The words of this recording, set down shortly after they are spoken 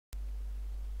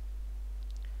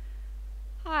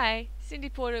Hi, Cindy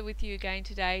Porter with you again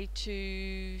today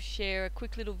to share a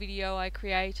quick little video I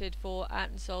created for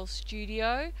Art and Soul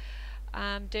Studio,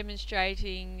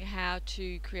 demonstrating how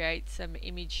to create some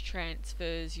image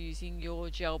transfers using your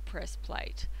gel press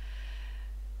plate.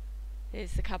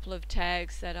 There's a couple of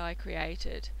tags that I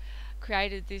created.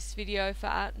 Created this video for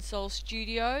Art and Soul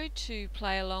Studio to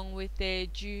play along with their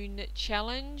June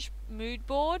challenge mood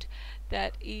board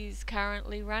that is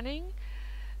currently running.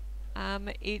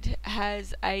 It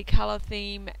has a colour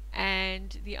theme,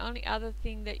 and the only other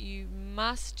thing that you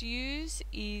must use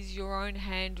is your own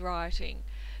handwriting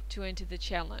to enter the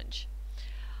challenge.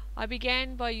 I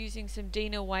began by using some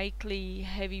Dina Wakley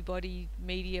heavy body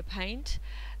media paint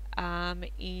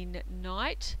in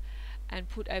Night and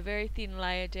put a very thin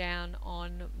layer down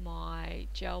on my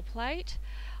gel plate.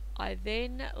 I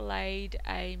then laid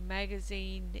a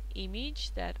magazine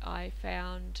image that I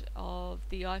found of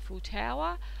the Eiffel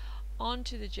Tower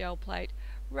onto the gel plate,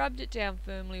 rubbed it down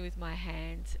firmly with my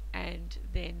hands, and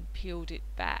then peeled it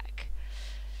back.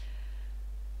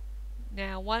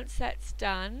 Now once that's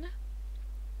done,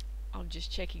 I'm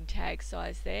just checking tag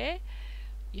size there,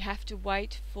 you have to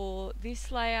wait for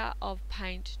this layer of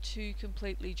paint to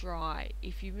completely dry.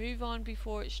 If you move on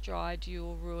before it's dried,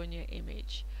 you'll ruin your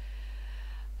image.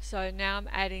 So now I'm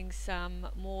adding some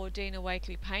more Dina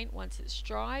Wakley paint once it's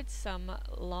dried, some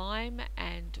lime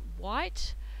and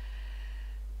white,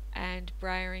 and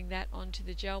brayering that onto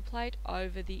the gel plate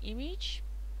over the image.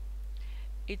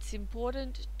 It's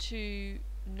important to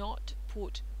not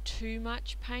put too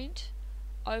much paint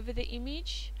over the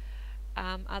image,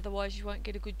 otherwise you won't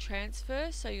get a good transfer.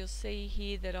 So you'll see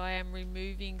here that I am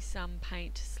removing some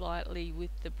paint slightly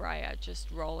with the brayer, just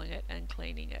rolling it and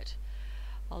cleaning it.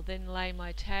 I'll then lay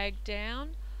my tag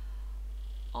down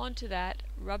onto that,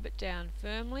 rub it down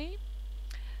firmly,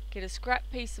 get a scrap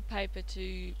piece of paper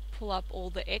to pull up all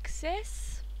the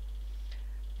excess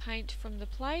paint from the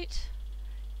plate,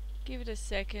 give it a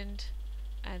second,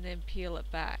 and then peel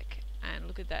it back. And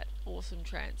look at that awesome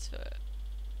transfer.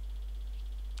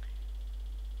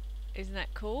 Isn't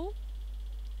that cool?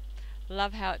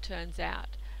 Love how it turns out.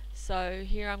 So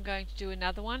here I'm going to do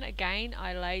another one. Again,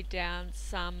 I laid down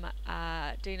some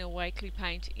Dina Wakley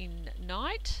paint in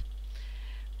Night,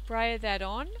 brayer that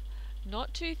on,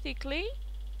 not too thickly,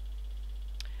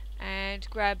 and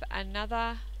grab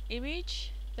another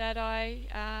image that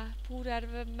I pulled out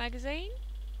of a magazine,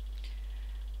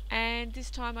 and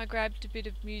this time I grabbed a bit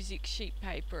of music sheet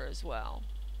paper as well.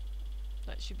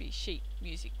 That should be sheet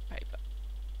music paper.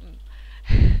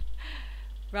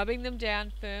 Rubbing them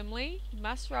down firmly. You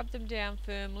must rub them down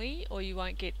firmly or you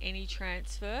won't get any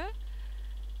transfer.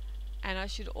 And I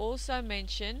should also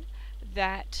mention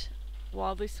that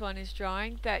while this one is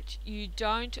drying, that you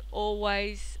don't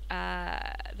always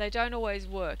they don't always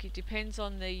work. It depends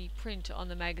on the print on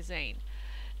the magazine.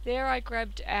 There I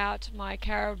grabbed out my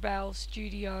Carabelle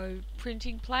Studio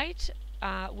printing plate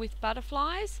with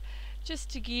butterflies, just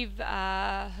to give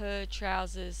her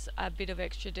trousers a bit of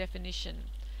extra definition.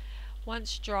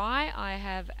 Once dry, I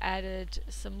have added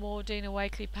some more Dina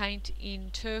Wakley paint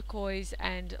in turquoise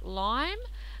and lime,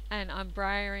 and I'm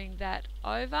brayering that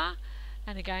over,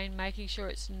 and again making sure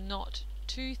it's not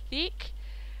too thick.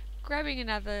 Grabbing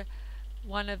another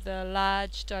one of the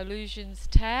large Dylusions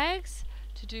tags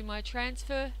to do my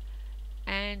transfer,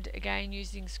 and again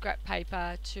using scrap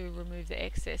paper to remove the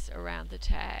excess around the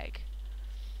tag.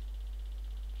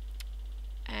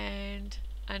 And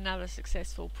another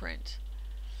successful print.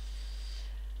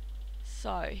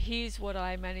 So here's what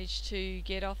I managed to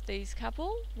get off these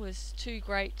couple, was 2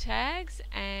 great tags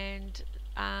and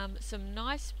some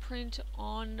nice print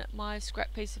on my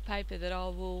scrap piece of paper that I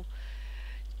will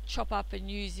chop up and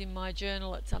use in my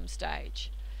journal at some stage.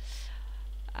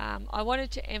 I wanted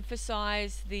to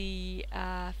emphasize the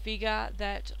figure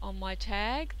that on my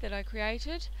tag that I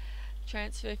created,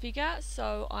 transfer figure,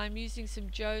 so I'm using some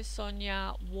Jo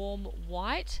Sonja warm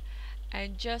white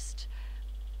and just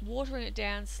watering it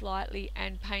down slightly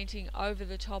and painting over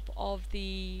the top of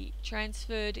the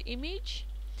transferred image,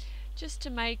 just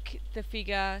to make the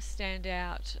figure stand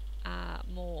out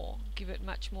more, give it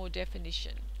much more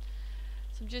definition.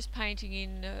 So I'm just painting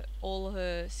in all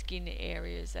her skin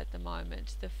areas at the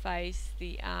moment, the face,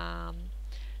 the arm,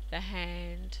 the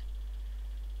hand,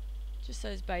 just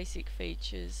those basic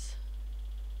features,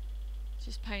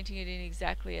 just painting it in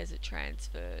exactly as it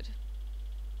transferred.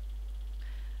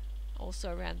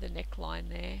 Also around the neckline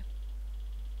there.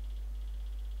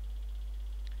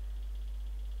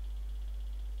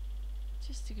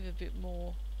 Just to give a bit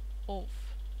more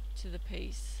oomph to the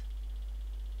piece.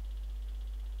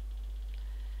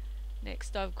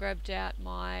 Next I've grabbed out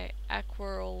my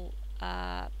Aquarel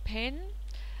pen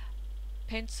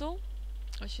pencil,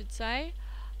 I should say.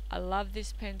 I love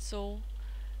this pencil.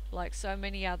 Like so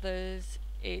many others,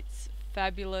 it's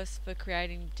fabulous for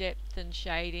creating depth and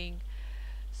shading.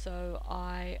 So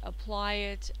I apply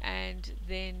it and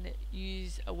then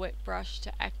use a wet brush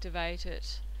to activate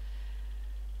it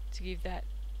to give that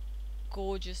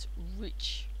gorgeous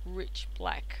rich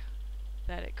black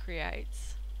that it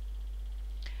creates.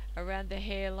 Around the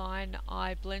hairline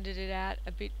I blended it out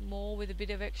a bit more with a bit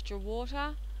of extra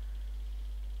water.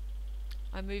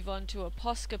 I move on to a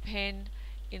Posca pen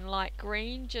in light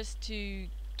green just to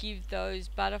give those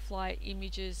butterfly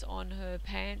images on her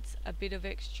pants a bit of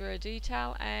extra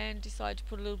detail, and decide to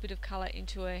put a little bit of colour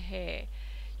into her hair.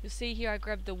 You'll see here I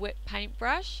grabbed the wet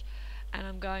paintbrush and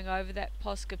I'm going over that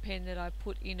Posca pen that I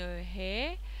put in her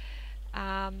hair.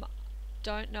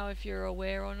 Don't know if you're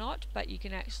aware or not, but you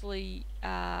can actually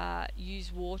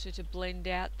use water to blend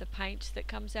out the paint that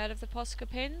comes out of the Posca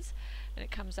pens, and it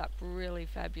comes up really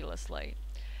fabulously.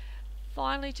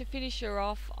 Finally, to finish her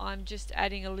off, I'm just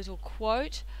adding a little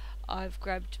quote. I've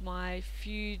grabbed my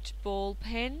Feud ball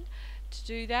pen to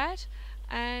do that,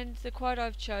 and the quote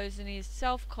I've chosen is,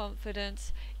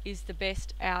 "Self-confidence is the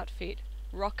best outfit.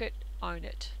 Rock it, own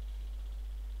it."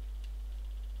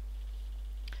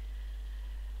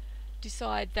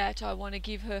 Decide that I want to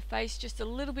give her face just a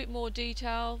little bit more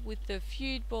detail with the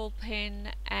Feud ball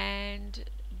pen and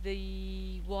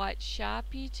the white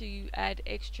Sharpie to add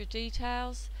extra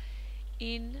details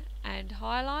in and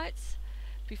highlights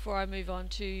before I move on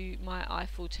to my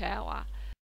Eiffel Tower.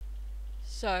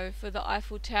 So for the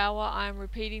Eiffel Tower, I'm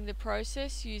repeating the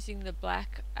process using the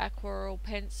black aquarelle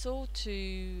pencil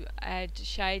to add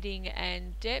shading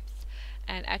and depth,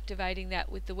 and activating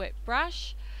that with the wet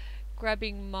brush.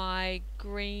 Grabbing my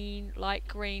light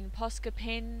green Posca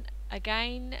pen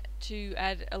again to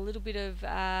add a little bit of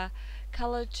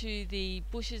colour to the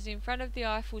bushes in front of the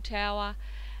Eiffel Tower,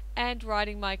 and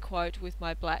writing my quote with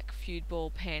my black Feud ball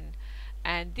pen.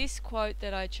 And this quote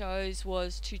that I chose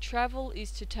was, "To travel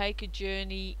is to take a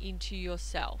journey into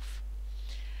yourself."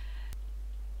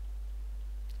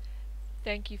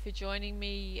 Thank you for joining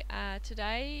me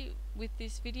today with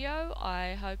this video.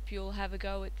 I hope you'll have a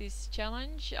go at this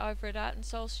challenge over at Art and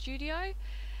Soul Studio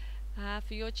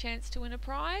for your chance to win a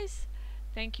prize.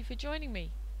 Thank you for joining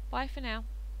me. Bye for now.